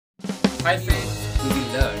Hi friends, we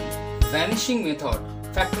will learn vanishing method,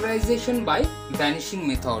 factorization by vanishing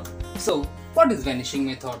method. So what is vanishing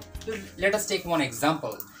method? Let us take one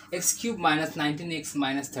example, x cube minus 19x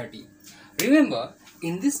minus 30. Remember,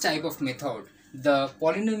 in this type of method, the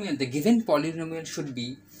given polynomial should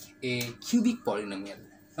be a cubic polynomial.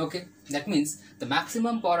 Okay, that means the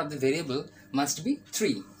maximum power of the variable must be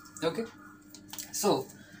 3. Okay, so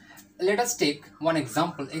let us take one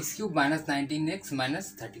example, x cube minus 19x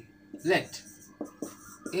minus 30. Let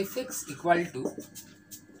fx equal to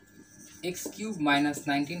x cube minus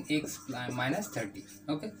 19x minus 30.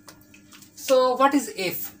 Okay, so what is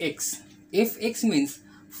fx? Fx means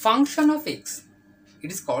function of x.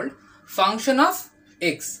 It is called function of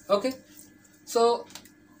x. Okay, so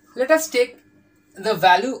let us take the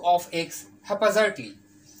value of x haphazardly.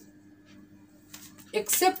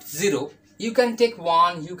 Except 0, you can take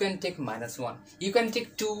 1, you can take minus 1, you can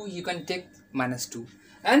take 2, you can take minus 2,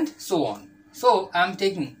 and so on. So I am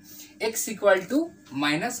taking x equal to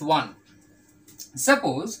minus 1.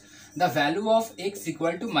 Suppose the value of x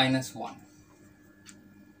equal to minus 1.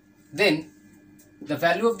 Then the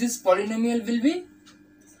value of this polynomial will be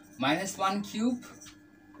minus 1 cube.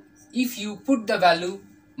 If you put the value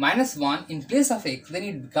minus 1 in place of x, then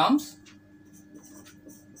it becomes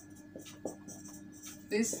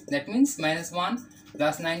this. That means minus 1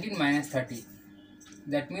 plus 19 minus 30.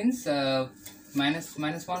 That means minus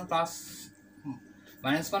 1 plus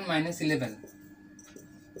minus 1 minus 11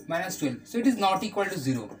 minus 12. So it is not equal to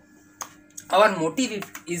 0. Our motive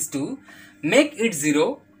is to make it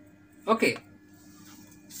 0. Okay,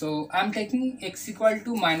 so I am taking x equal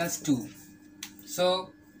to minus 2.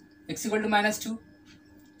 So x equal to minus 2.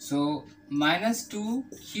 So minus 2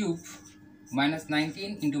 cube minus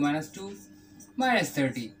 19 into minus 2 minus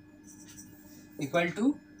 30 equal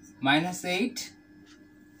to minus 8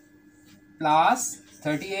 plus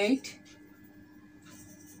 38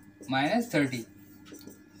 minus 30.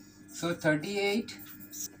 So 38.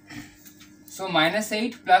 So minus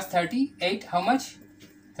 8 plus 38, how much?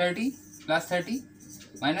 30 plus 30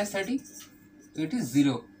 minus 30. So it is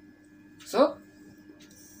 0. So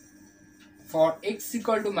for x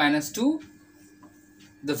equal to minus 2,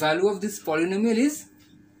 the value of this polynomial is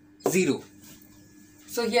 0.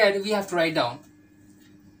 So here we have to write down,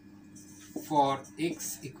 for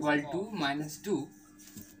x equal to minus 2,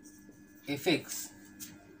 fx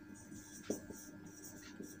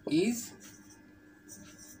is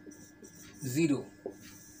 0.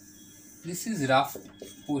 This is rough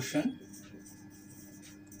portion.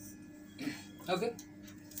 Okay,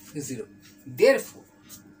 is 0. Therefore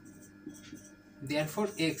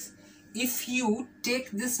x, if you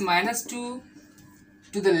take this minus 2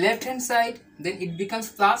 to the left hand side, then it becomes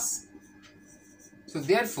plus. So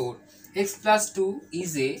therefore x plus 2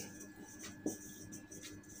 is a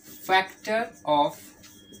factor of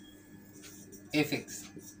fx.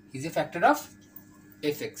 Is a factor of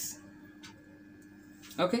fx.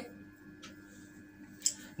 Okay,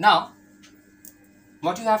 now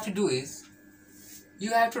what you have to do is,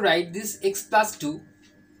 you have to write this x plus 2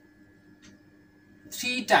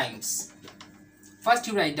 3 times. First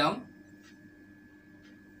you write down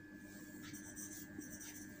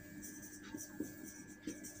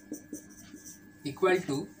equal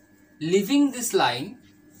to, leaving this line,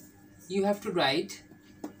 you have to write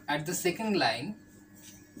at the second line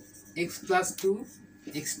x plus 2,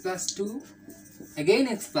 x plus 2, again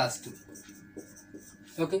x plus 2.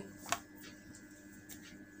 Okay,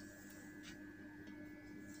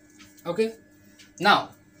 okay, now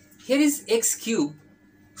here is x cube.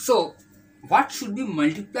 So what should be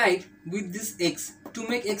multiplied with this x to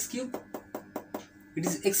make x cube? It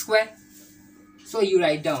is x square. So you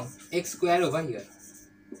write down x square over here,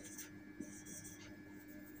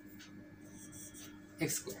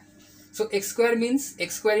 x square. So x square means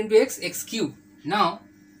x square into x, x cube. Now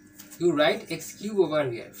you write x cube over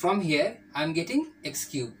here. From here I am getting x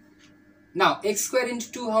cube. Now x square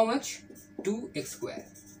into 2, how much? 2x square.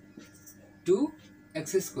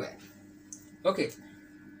 2x square. Okay,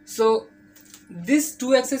 so this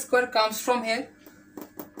 2x square comes from here.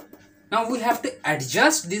 Now we have to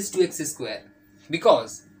adjust this 2x square,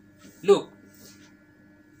 because look,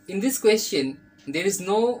 in this question there is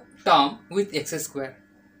no term with x square.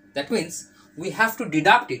 That means we have to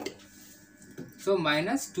deduct it. So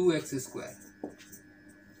minus 2x square.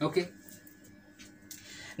 Okay,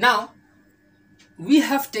 now we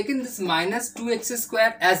have taken this minus 2x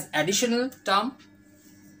square as additional term.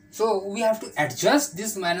 So we have to adjust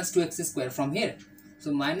this minus 2x square from here.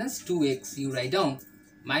 So minus 2x, you write down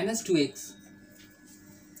minus 2x.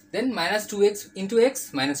 Then minus 2x into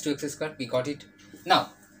x, minus 2x square, we got it. Now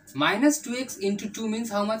Minus 2x into 2 means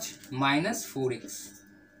how much? Minus 4x.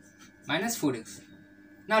 Minus 4x.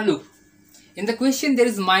 Now look, in the question there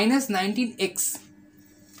is minus 19x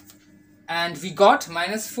and we got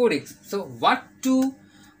minus 4x. So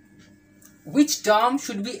which term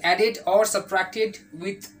should be added or subtracted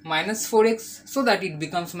with minus 4x so that it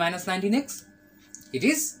becomes minus 19x? It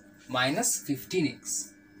is minus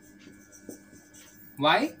 15x.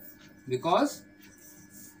 Why? Because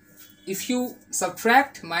if you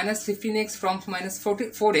subtract minus 15x from minus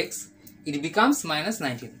 4x, it becomes minus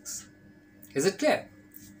 19x. Is it clear?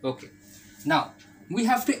 Okay. Now, we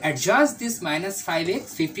have to adjust this minus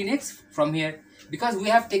 5x, 15x from here because we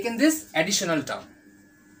have taken this additional term.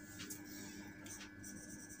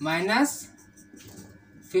 Minus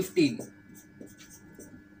 15.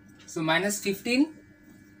 So, minus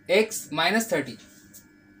 15x minus 30.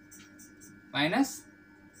 Minus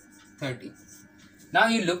 30. Now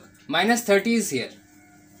you look, minus 30 is here.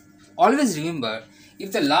 Always remember,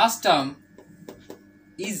 if the last term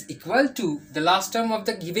is equal to the last term of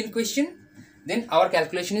the given question, then our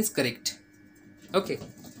calculation is correct. Okay.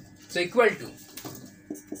 So equal to.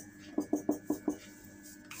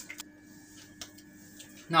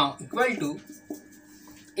 Now equal to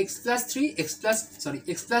x plus 3, x plus 2,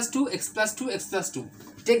 x plus 2, x plus 2.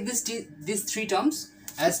 Take these three terms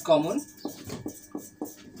as common.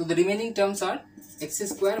 So the remaining terms are x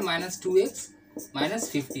square minus 2x minus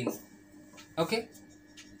 15. Okay.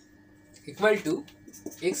 Equal to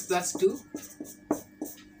x plus 2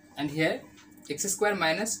 and here x square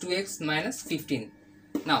minus 2x minus 15.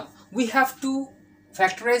 Now we have to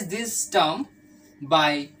factorize this term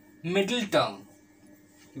by middle term,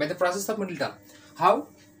 by the process of middle term. How?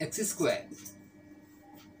 X square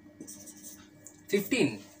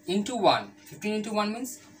 15 into 1. 15 into 1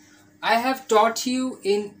 means I have taught you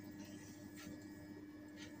in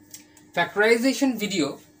factorization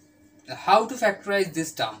video how to factorize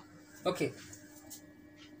this term. Okay.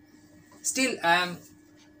 Still I am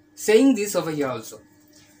saying this over here also.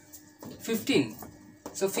 15.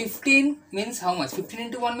 So 15 means how much? 15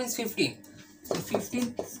 into 1 means 15. So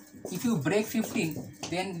 15, if you break 15,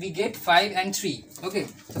 then we get 5 and 3. Okay.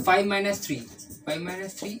 So 5 minus 3. 5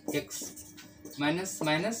 minus 3 x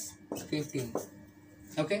minus 15.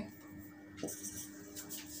 Okay.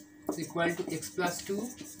 It's equal to x plus 2.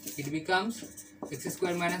 It becomes x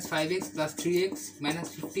square minus 5x plus 3x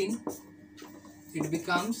minus 15. It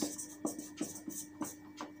becomes,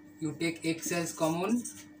 you take x as common,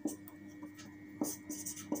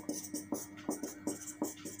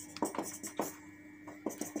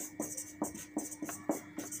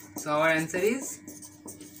 so our answer is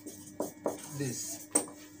this,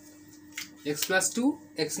 x plus 2,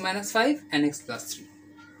 x minus 5 and x plus 3.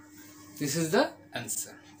 This is the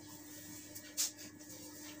answer.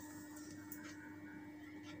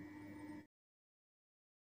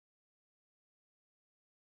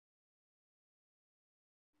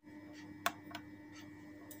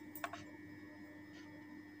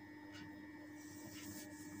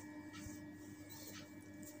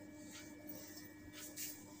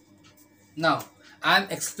 Now I am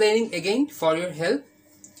explaining again for your help.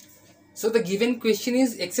 So the given question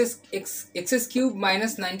is x cube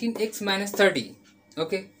minus 19x minus 30.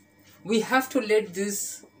 Okay, we have to let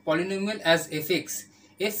this polynomial as fx.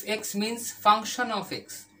 Fx means function of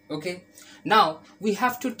x. Okay, now we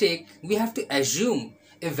have to assume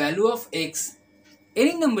a value of x.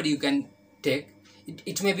 Any number you can take.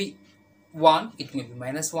 It may be 1, it may be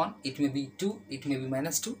minus 1, it may be 2, it may be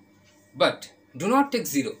minus 2, but do not take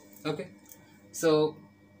 0. Okay. So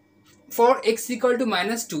for x equal to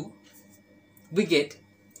minus 2, we get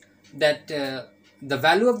that the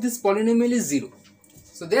value of this polynomial is 0.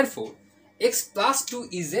 So therefore, x plus 2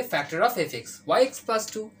 is a factor of fx. Why x plus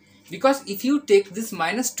 2? Because if you take this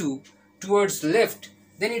minus 2 towards left,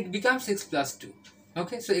 then it becomes x plus 2.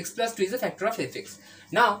 Okay, so x plus 2 is a factor of fx.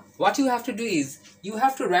 Now, what you have to do is, you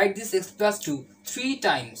have to write this x plus 2 3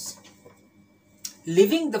 times.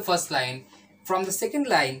 Leaving the first line, from the second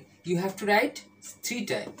line, you have to write 3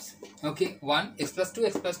 times. Okay, 1, x plus 2,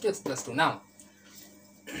 x plus 2, x plus 2. Now,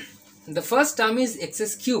 the first term is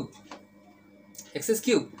x cube. X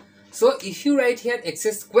cube. So, if you write here x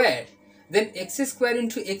square, then x square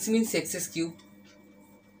into x means x cube.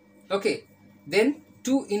 Okay, then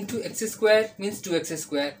 2 into x square means 2x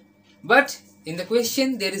square. But in the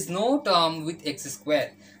question, there is no term with x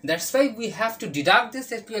square. That's why we have to deduct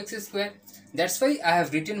this as 2x square. That's why I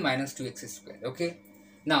have written minus 2x square. Okay.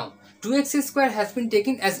 Now, 2x square has been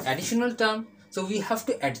taken as additional term. So, we have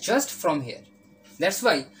to adjust from here. That's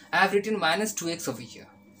why I have written minus 2x over here.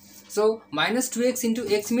 So, minus 2x into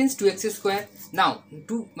x means 2x square. Now,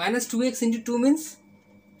 minus 2x into 2 means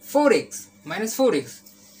 4x, minus 4x.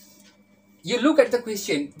 You look at the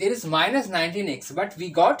question, there is minus 19x, but we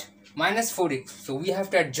got minus 4x. So we have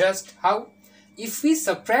to adjust. How? If we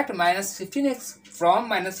subtract minus 15x from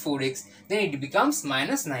minus 4x, then it becomes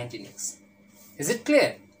minus 19x. Is it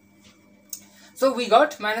clear? So we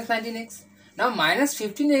got minus 19x. Now minus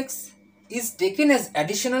 15x is taken as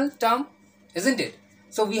additional term, isn't it?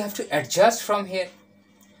 So we have to adjust from here.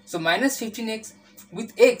 So minus 15x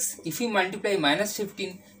with x, if we multiply minus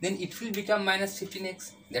 15, then it will become minus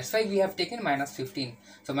 15x. That's why we have taken minus 15.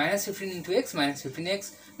 So minus 15 into x, minus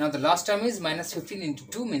 15x. Now the last term is minus 15 into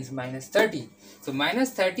 2 means minus 30. So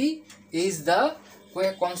minus 30 is the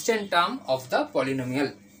constant term of the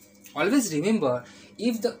polynomial. Always remember,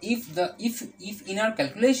 if in our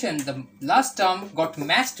calculation the last term got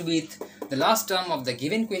matched with the last term of the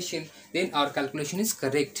given question, then our calculation is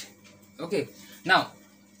correct. Okay. Now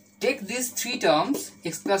take these three terms,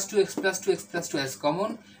 x plus 2, x plus 2, x plus 2 as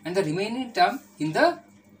common, and the remaining term in the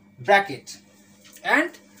bracket.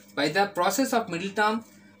 And by the process of middle term,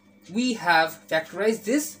 we have factorized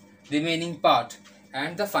this remaining part.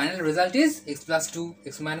 And the final result is x plus 2,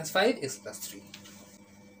 x minus 5, x plus 3.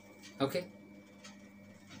 Okay.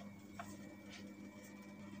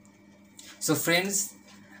 So friends,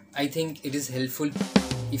 I think it is helpful.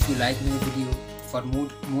 If you like my video, for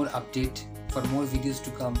more update, for more videos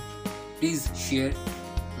to come, please share,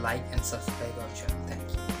 like and subscribe our channel. Thank you.